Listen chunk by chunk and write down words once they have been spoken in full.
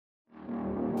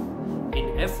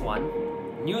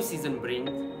F1, new season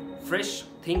brings fresh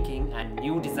thinking and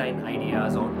new design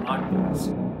ideas on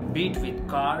artworks, be it with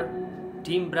car,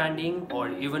 team branding or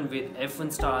even with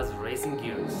F1 stars racing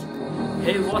gears.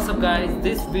 Hey, what's up guys,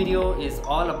 this video is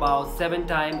all about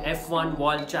 7-time F1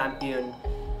 world champion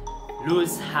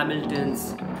Lewis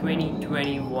Hamilton's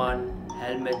 2021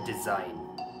 helmet design.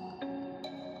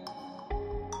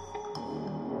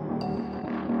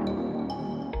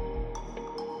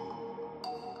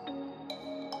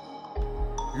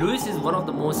 Lewis is one of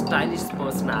the most stylish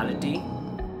personality.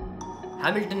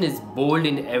 Hamilton is bold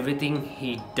in everything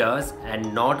he does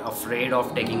and not afraid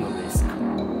of taking a risk.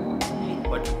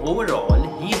 But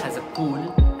overall, he has a cool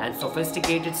and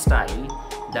sophisticated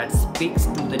style that speaks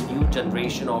to the new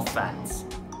generation of fans.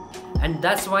 And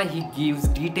that's why he gives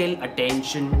detailed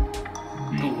attention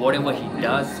to whatever he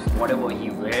does, whatever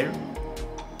he wears,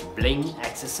 bling,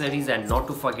 accessories, and not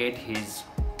to forget his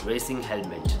racing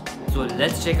helmet. So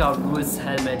let's check out Lewis'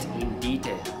 helmet in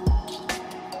detail.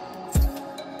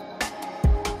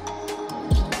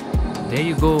 There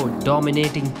you go,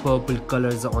 dominating purple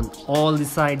colors on all the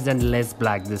sides and less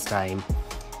black this time.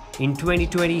 In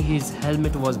 2020, his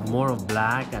helmet was more of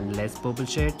black and less purple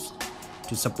shades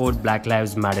to support Black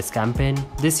Lives Matter campaign.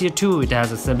 This year too, it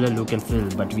has a similar look and feel,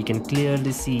 but we can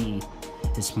clearly see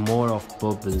it's more of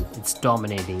purple. It's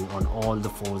dominating on all the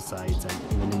four sides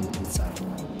and even in the inside.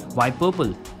 Why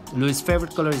purple? Lewis'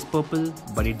 favorite color is purple,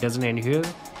 but it doesn't end here.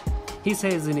 He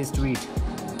says in his tweet,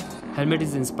 helmet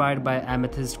is inspired by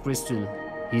Amethyst crystal.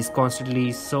 He's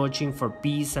constantly searching for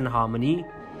peace and harmony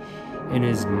in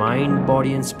his mind,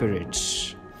 body and spirit.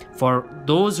 For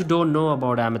those who don't know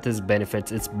about Amethyst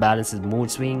benefits, it balances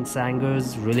mood swings,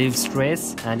 angers, relieves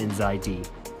stress and anxiety.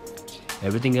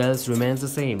 Everything else remains the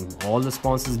same. All the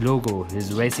sponsors' logo,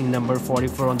 his racing number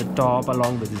 44 on the top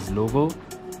along with his logo.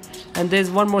 And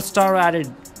there's one more star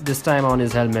added this time on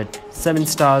his helmet. 7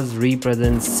 stars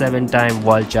represents 7-time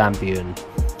world champion.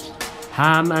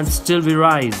 Ham and Still We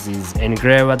Rise is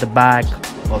engraved at the back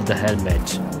of the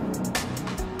helmet.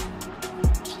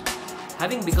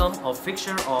 Having become a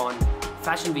fixture on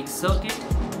Fashion Week circuit,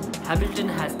 Hamilton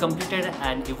has completed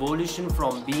an evolution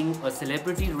from being a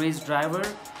celebrity race driver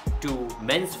to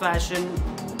men's fashion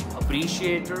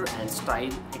appreciator and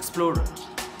style explorer.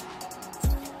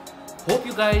 Hope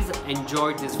you guys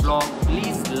enjoyed this vlog.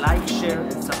 Please like, share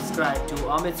and subscribe to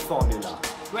AMIT'S formula.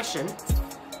 Question: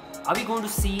 are we going to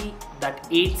see that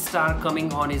 8th star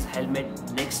coming on his helmet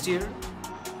next year?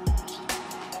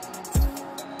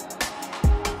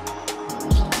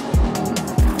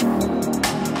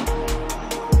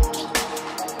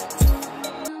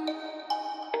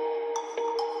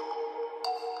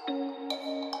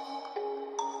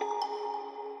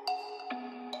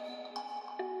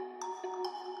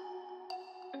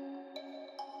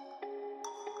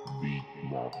 Beat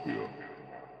Mafia.